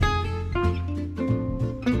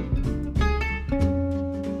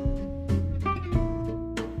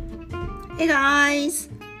Hey guys!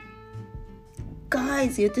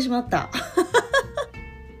 Guys 言ってしまった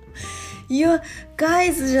いや、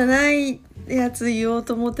guys じゃないやつ言おう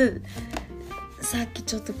と思ってさっき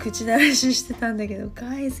ちょっと口慣らししてたんだけど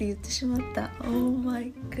guys 言ってしまった。 Oh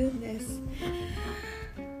my goodness.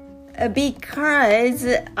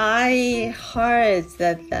 Because I heard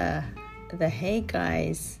that the hey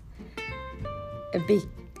guys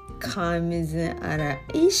becomes an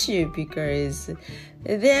issue because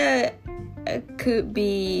there could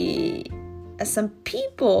be some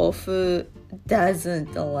people who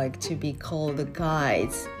doesn't like to be called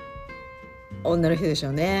guys. 女の人でしょ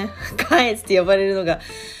うね。guys って呼ばれるのが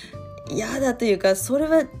嫌だというか、それ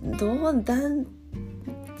は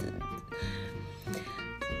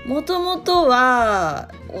もともとは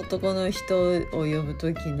男の人を呼ぶ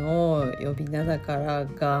時の呼び名だから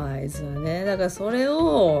guys はね。だからそれ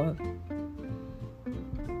を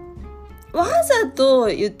わざと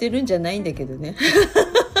言ってるんじゃないんだけどね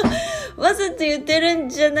わざと言ってるん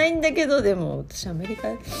じゃないんだけど、でも私アメリカ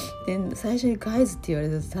で最初にガイズって言われ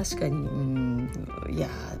たと確かにいや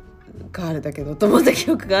ガールだけどと思った記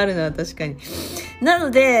憶があるのは確かに。な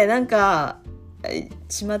のでなんか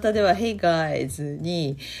巷では Hey guys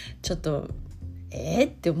にちょっとっ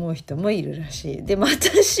て思う人もいるらしい。でも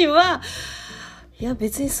私はいや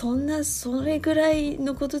別にそれぐらい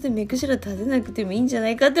のことで目くじら立てなくてもいいんじゃ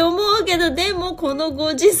ないかって思うけど、でもこの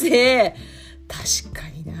ご時世確か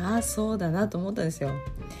にな、そうだなと思ったんですよ。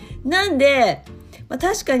なんで、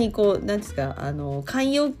確かにこうなんですか、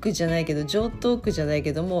慣用句じゃないけど常套句じゃない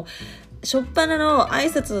けども、初っ端の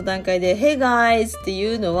挨拶の段階で Hey guys って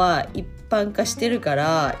いうのは一般化してるか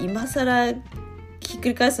ら、今更ひっく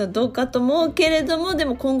り返すのはどうかと思うけれども、で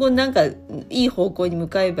も今後なんかいい方向に向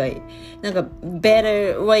かえばいい、なんか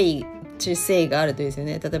better way to say があるといいですよ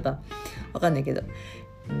ね。例えばわかんないけど、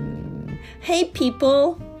Hey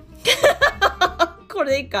people こ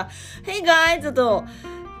れいいか。 Hey guys だと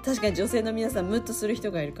確かに女性の皆さんムッとする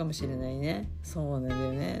人がいるかもしれないね。そうなんだ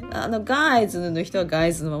よね。guys の人は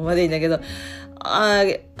guys のままでいいんだけど、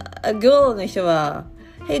girl の人は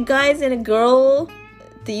Hey guys and a girl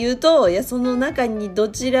って言うと、いやその中にど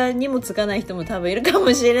ちらにもつかない人も多分いるか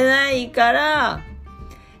もしれないから、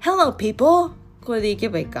 Hello people これでいけ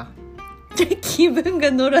ばいいか気分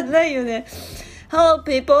が乗らないよね。 Hello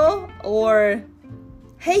people or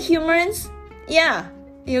Hey humans, yeah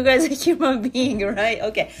you guys are human being, right?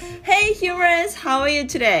 Okay. Hey humans, how are you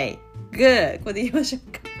today? Good. これで言いましょう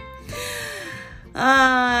か。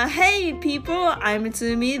Hey people, I'm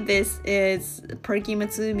Tsumi. This is Perky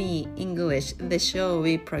Matsumi English, the show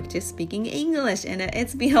we practice speaking English, and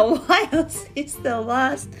it's been a while since the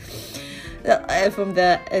last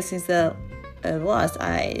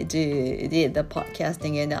I did the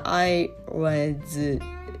podcasting, and I was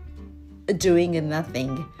doing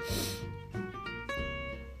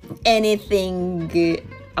anything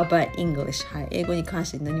about English、はい、英語に関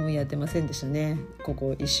して何もやってませんでしたね、こ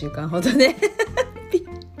こ1週間ほどね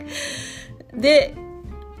で、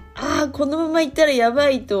このまま行ったらやば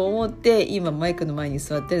いと思って今マイクの前に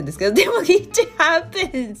座ってるんですけど、でも it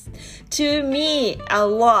happens to me a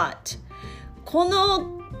lot。 こ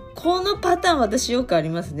のパターン私よくあり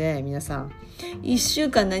ますね。皆さん1週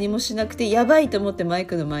間何もしなくてやばいと思ってマイ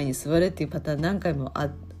クの前に座るっていうパターン何回も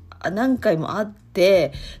あっ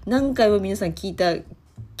て、何回も皆さん聞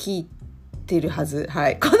いてるはず。は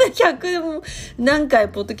い。この100も何回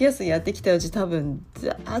ポッドキャストやってきたうち多分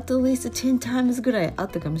at least 10 times ぐらいあっ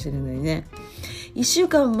たかもしれないね。1週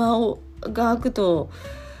間間が空くと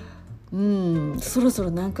そろそ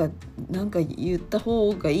ろなんか言った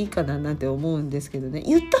方がいいかななんて思うんですけどね。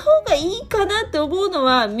言った方がいいかなって思うの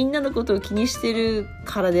はみんなのことを気にしてる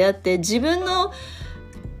からであって、自分の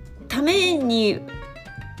ために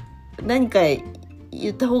何か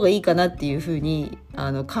言った方がいいかなっていうふうに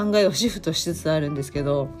考えをシフトしつつあるんですけ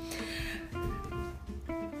ど、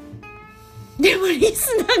でもリ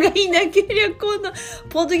スナーがいなければこんな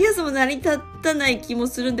ポッドキャストも成り立たない気も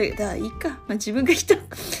するんだけど、いいか、自分が独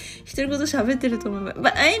り言喋ってると思います。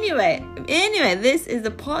But anyway, this is the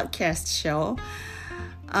podcast show.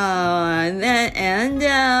 And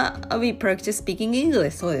we practice speaking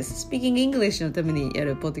English. そうです。Speaking English のためにや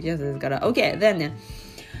るポッドキャストですから。Okay, then,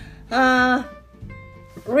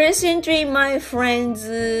 recently my friends,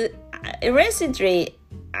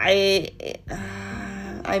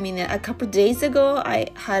 I mean, a couple of days ago,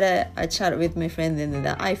 I had a chat with my friend, and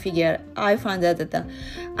I found out that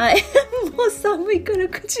もう寒いから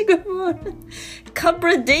口が回る。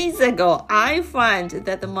couple of days ago, I found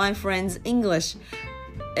that my friend's English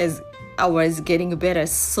was getting better,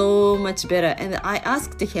 so much better. And I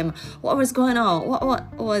asked him what was going on. What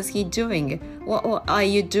was he doing? What are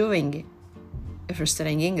you doing? for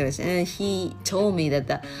studying English, and he told me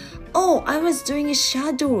that oh, I was doing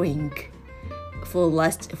shadowing for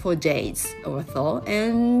days or so,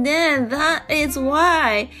 and then that is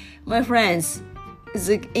why my friends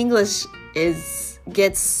the English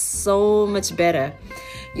gets so much better.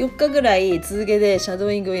 4日ぐらい続けてシャド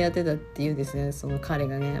ーイングをやってたっていうんですね、その彼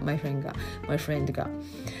がね、my friend が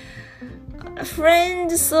friend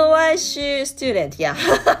slash student, yeah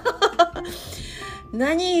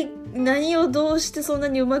何をどうしてそんな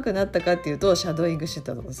に上手くなったかっていうと、シャドーイングして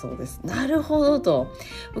たのだそうです。なるほどと、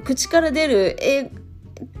口から出る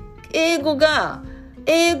英語が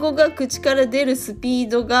口から出るスピー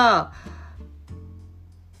ドが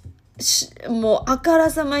もうあから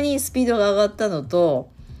さまにスピードが上がったのと、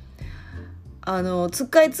つっ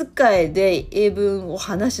かいで英文を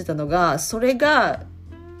話してたのが、それが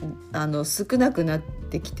少なくなっ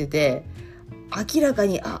てきてて、明らか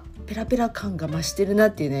にペラペラ感が増してるな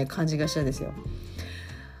っていうね感じがしたんですよ。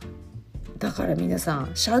だから皆さ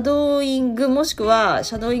んシャドーイング、もしくは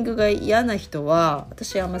シャドーイングが嫌な人は、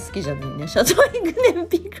私あんま好きじゃないねシャドーイングね、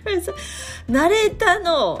because ナレーター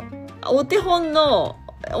のお手本の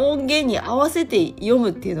音源に合わせて読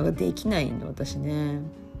むっていうのができないの、私ね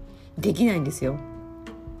できないんですよ。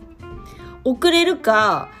遅れる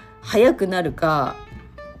か速くなるか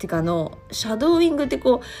ってか、シャドーイングって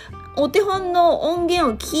こうお手本の音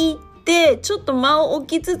源を聞いてちょっと間を置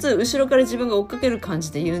きつつ後ろから自分が追っかける感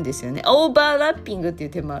じで言うんですよね。オーバーラッピングっていう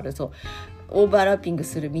手もある。そうオーバーラッピング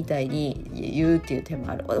するみたいに言うっていう手も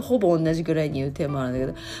ある。ほぼ同じぐらいに言う手もあるんだけ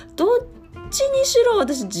ど、どっちにしろ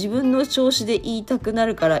私自分の調子で言いたくな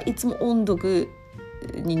るから、いつも音読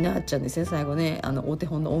になっちゃうんですね。最後ねお手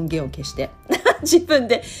本の音源を消して自分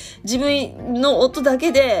の音だ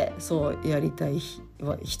けでそうやりたい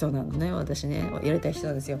人なのね、私ねやりたい人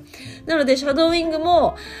なんですよ。なのでシャドーイング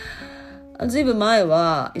もずいぶん前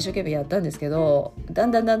は一生懸命やったんですけど、だ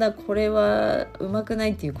んだんこれはうまくな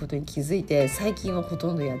いっていうことに気づいて、最近はほ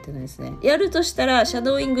とんどやってないですね。やるとしたらシャ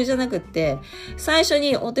ドーイングじゃなくって、最初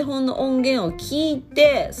にお手本の音源を聞い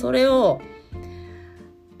て、それを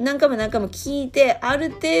何回も聞いて、ある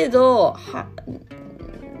程度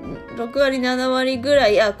6割7割ぐら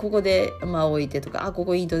いここで置いてとか、こ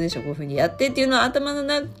こイントネーションこういう風にやってっていうのを頭の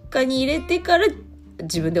中に入れてから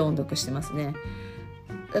自分で音読してますね。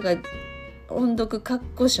だから音読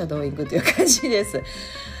シャドーイングという感じです。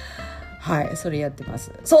はい、それやってま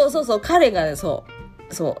す。そう彼が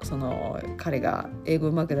彼が英語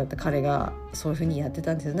上手くなった彼がそういう風にやって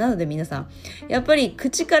たんですよ。なので皆さんやっぱり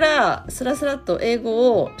口からスラスラっと英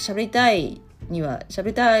語を喋りたい人は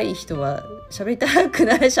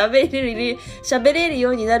喋れるよ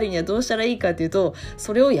うになるにはどうしたらいいかというと、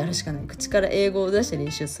それをやるしかない。口から英語を出して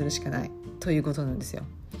練習するしかないということなんですよ。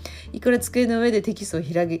いくら机の上でテキストを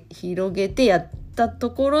広げてやった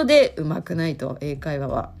ところでうまくないと、英会話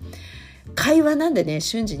は会話なんでね、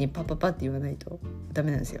瞬時にパッって言わないとダ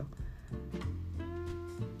メなんですよ。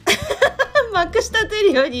まくし立て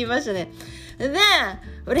るように言いましたね。Then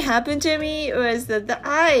what happened to me was that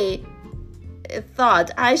I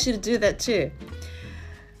thought I should do that too,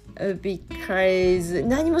 because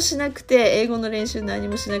何もしなくて、英語の練習何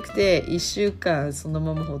もしなくて1週間その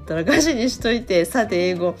ままほったらかしにしといて、さて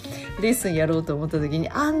英語レッスンやろうと思った時に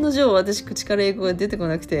案の定私口から英語が出てこ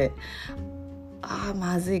なくて、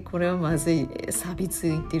まずい、これはまずい、錆びつ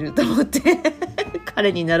いてると思って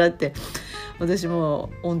彼に習って私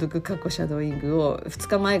も音読シャドーイングを2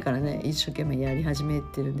日前からね一生懸命やり始め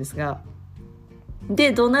てるんですが、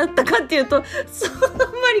でどうなったかっていうと、あんま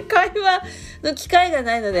り会話の機会が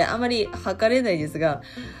ないのであまり測れないですが、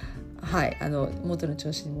はい、元の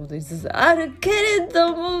調子に戻りつつあるけれ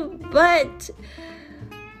ども、 but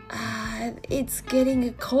it's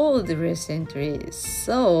getting cold recently,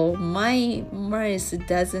 so my mouth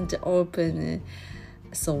doesn't open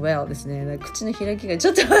so well ですね。口の開きがち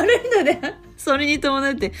ょっと悪いのでそれに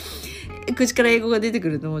伴って口から英語が出てく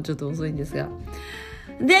るのもちょっと遅いんですが、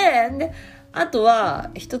であと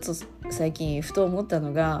は一つ最近ふと思った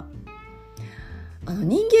のが、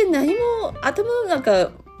人間何も頭の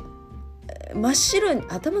中真っ白っ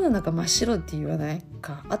て言わない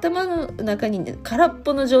か、頭の中に空っ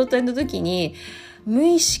ぽの状態の時に無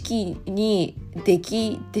意識にで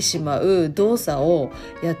きてしまう動作を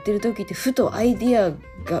やってる時って、ふとアイディア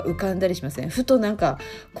が浮かんだりしません？ふとなんか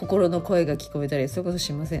心の声が聞こえたり、そういうこと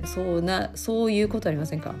しません？そういうことありま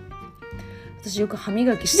せんか？私よく歯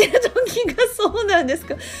磨きしてる時がそうなんです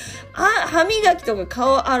か。歯磨きとか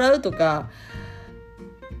顔洗うとか、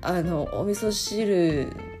お味噌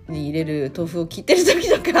汁に入れる豆腐を切ってる時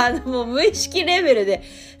とかもう無意識レベルで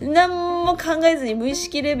何も考えずに無意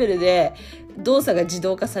識レベルで動作が自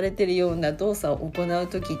動化されてるような動作を行う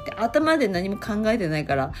時って頭で何も考えてない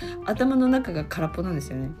から頭の中が空っぽなんで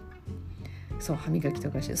すよね。そう歯磨き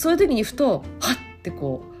とかしてそういう時にふとはって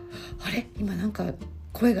こうあれ今なんか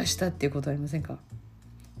声がしたっていうことありませんか？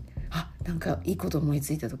なんかいいこと思い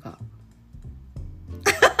ついたとか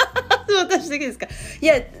私だけですか？い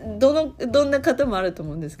やどんな方もあると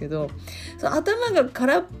思うんですけどその頭が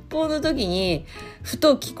空っぽの時にふ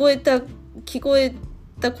と聞こえた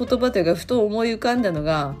言葉というかふと思い浮かんだの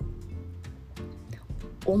が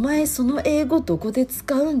お前その英語どこで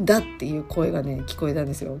使うんだっていう声がね聞こえたん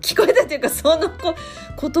ですよ。聞こえたっていうかその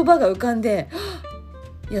言葉が浮かんで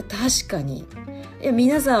いや確かにいや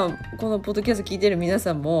皆さんこのポッドキャスト聞いてる皆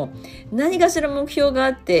さんも何かしら目標があ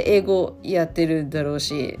って英語やってるだろう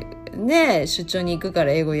しね出張に行くか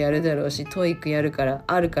ら英語やるだろうし TOEIC やるから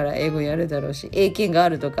あるから英語やるだろうし英検があ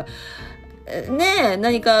るとかね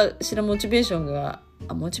何かしらモチベーションって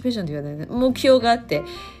言わないね目標があって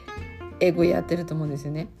英語やってると思うんです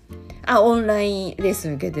よね。オンラインレッス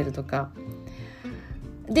ン受けてるとか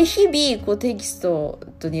で日々こうテキスト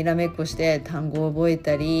とにらめっこして単語を覚え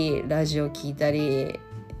たりラジオ聞いたり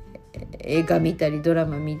映画見たりドラ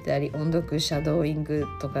マ見たり音読シャドーイング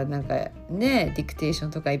とかなんかねディクテーショ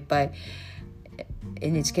ンとかいっぱい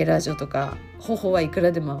NHK ラジオとか方法はいく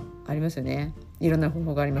らでもありますよね。いろんな方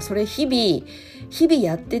法があります。それ日々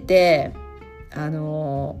やってて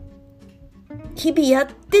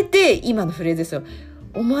今のフレーズですよ。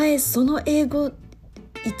お前その英語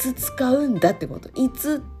いつ使うんだってことい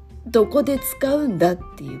つどこで使うんだっ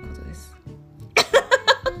ていうことです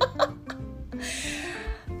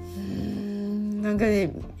なんか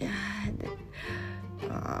ね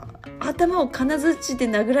頭を金槌で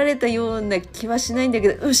殴られたような気はしないんだ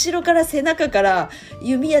けど後ろから背中から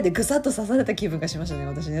弓矢でぐさっと刺された気分がしましたね。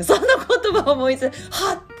私ねその言葉を思いついて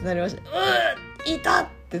はっってなりました。いたっ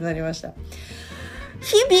てなりました。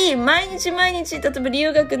日々毎日例えば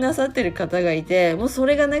留学なさってる方がいてもうそ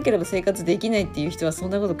れがなければ生活できないっていう人はそん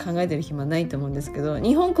なこと考えてる暇ないと思うんですけど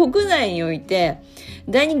日本国内において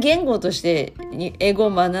第二言語として英語を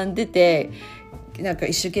学んでてなんか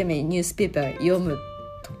一生懸命ニュースペーパー読む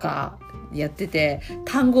とかやってて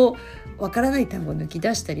わからない単語を抜き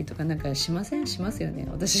出したりとかなんかしますよね。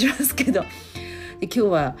私しますけどで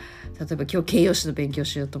今日形容詞の勉強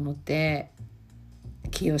しようと思って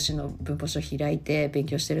形容詞の文法書開いて勉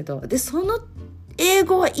強してるとでその英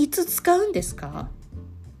語はいつ使うんですか？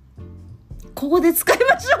ここで使い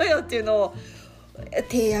ましょうよっていうのを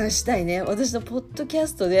提案したいね。私のポッドキャ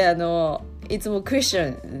ストでいつもクリスチ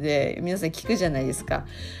ャンで皆さん聞くじゃないですか。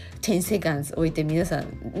10 seconds 置いて皆さん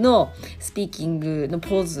のスピーキングの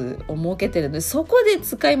ポーズを設けてるのでそこで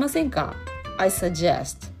使いませんか？ I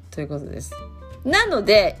suggest ということです。なの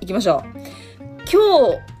で行きましょう。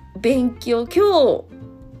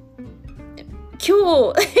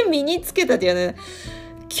今日身につけたって言わない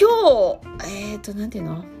なんていう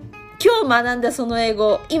の今日学んだその英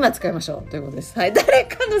語今使いましょうということです。はい、誰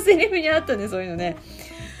かのセリフにあったねそういうのね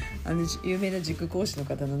有名な塾講師の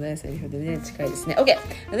方のねセリフでね近いですね。 OK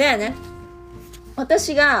ではね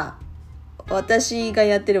私が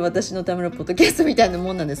やってる私のためのポッドキャストみたいな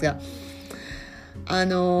もんなんですがあ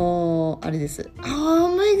れです。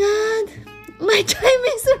 Oh my god My time is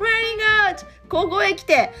running out ここへ来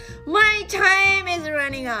て My time is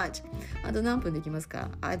running out あと何分できますか？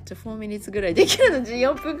あと4 minutes ぐらいできるので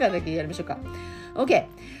4分間だけやりましょうか。 OK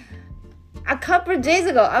A couple of days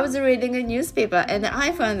ago I was reading a newspaper and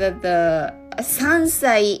I found that the 山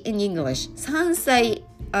菜 in English 山菜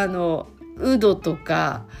うどと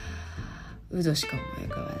かうどしか思い浮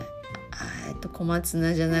かばない小松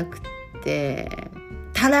菜じゃなくて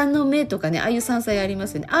タラの芽とかねああいう山菜ありま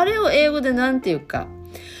すよね。あれを英語でなんていうか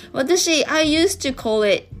私 I used to call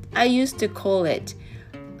it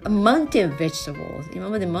mountain vegetables 今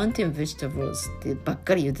まで mountain vegetables ってばっ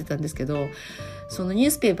かり言ってたんですけどそのニュ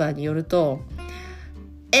ースペーパーによると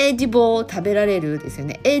edible 食べられるですよ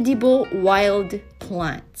ね。 edible wild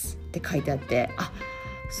plants って書いてあって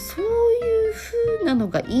そういう風なの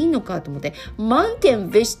がいいのかと思ってmountain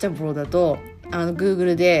vegetable だと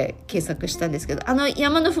Google で検索したんですけど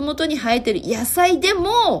山のふもとに生えてる野菜で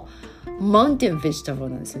もマウンテンベジタブル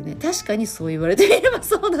なんですよね。確かにそう言われてみれば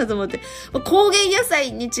そうだと思って高原野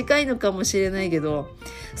菜に近いのかもしれないけど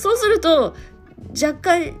そうすると若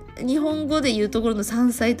干日本語で言うところの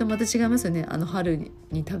山菜とまた違いますよね。春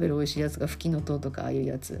に食べる美味しいやつがフキノトウとかああいう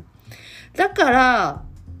やつだから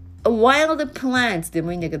wild plants で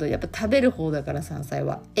もいいんだけどやっぱ食べる方だから山菜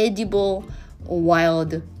は edible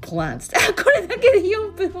wild plants これだけで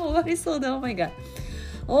4分も終わりそうだ。 Oh my god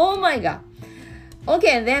Oh my god.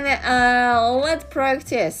 Okay, then let's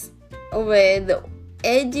practice with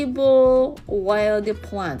edible wild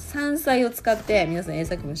plants. 山菜を使って皆さん英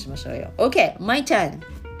作文しましょうよ。Okay, my turn.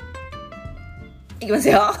 いきます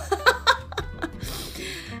よ。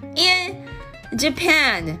In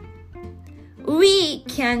Japan, we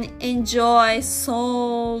can enjoy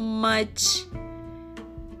so much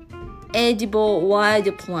edible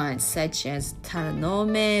wild plants such as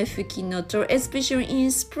taranome, fukinoto, especially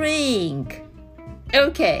in spring.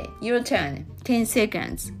 Okay, your turn. 10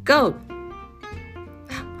 seconds. Go!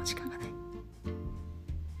 あ、もう時間がない。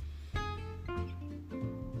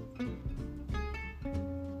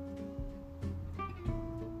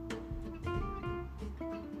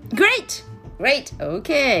Great! Great!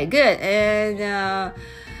 Okay, good. And,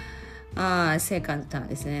 second turn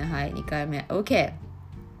ですね。はい、2回目。Okay.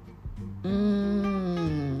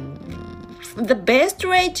 The best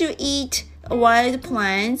way to eat wild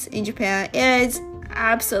plants in Japan is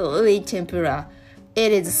absolutely tempura.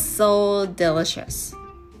 It is so delicious.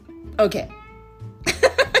 Okay.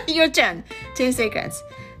 Your turn. 10 seconds.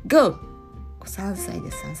 Go. 3歳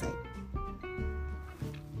です、3歳。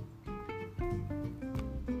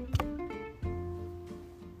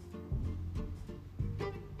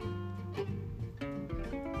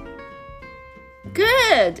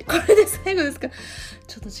Good! これで最後ですか。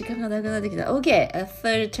ちょっと時間がなくなってきた。Okay, a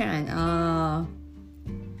third turn.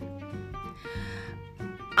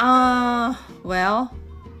 Well,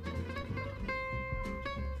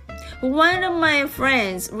 one of my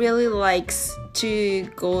friends really likes to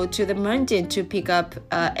go to the mountain to pick up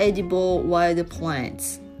edible wild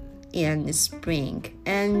plants in the spring.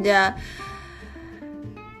 And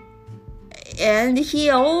he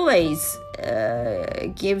always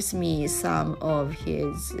gives me some of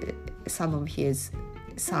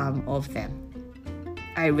them.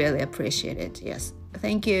 I really appreciate it. Yes.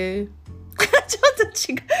 Thank you.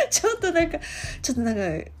 ちょっとなんか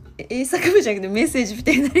英作文じゃなくてメッセージみ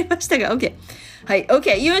たいになりましたが OK はい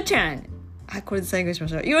OK your turn はい、これで最後にしま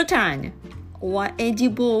しょう Your turn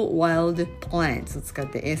edible wild plants を使っ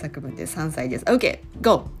て英作文で3歳です OK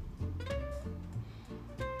go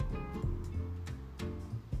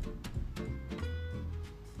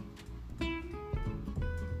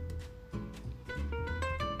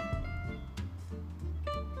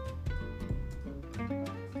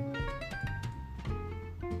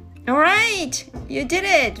All right, you did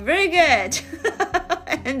it. Very good.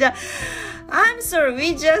 And I'm sorry,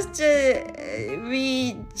 we just did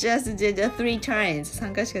 3 times.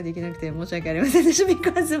 3回しかできなくて申し訳ありませんでした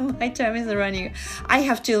because my time is running. I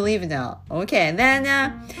have to leave now. Okay, then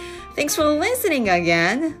thanks for listening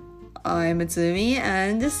again. I'm Tsumi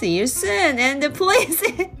and see you soon. And please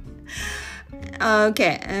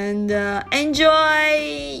Okay, and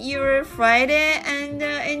enjoy your Friday and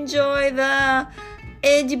enjoy the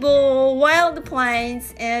edible wild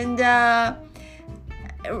plants and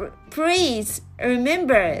please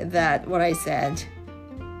remember that what I said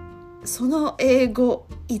その英語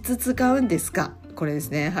いつ使うんですかこれです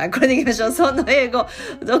ねはいこれでいきましょうその英語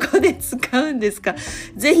どこで使うんですか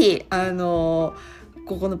ぜひこ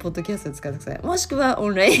このポッドキャストで使ってくださいもしくはオ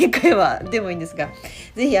ンライン英会話でもいいんですが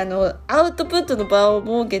ぜひアウトプットの場を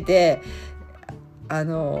設けてアウ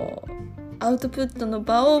トプットの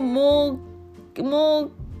場を設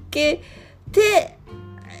けて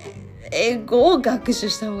英語を学習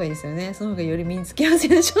した方がいいですよね。その方がより身につきやすい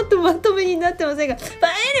のでちょっとまとめになってませんが But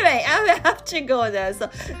anyway, I have to go now. So,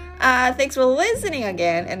 thanks for listening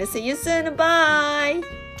again and see you soon.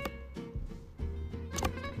 Bye!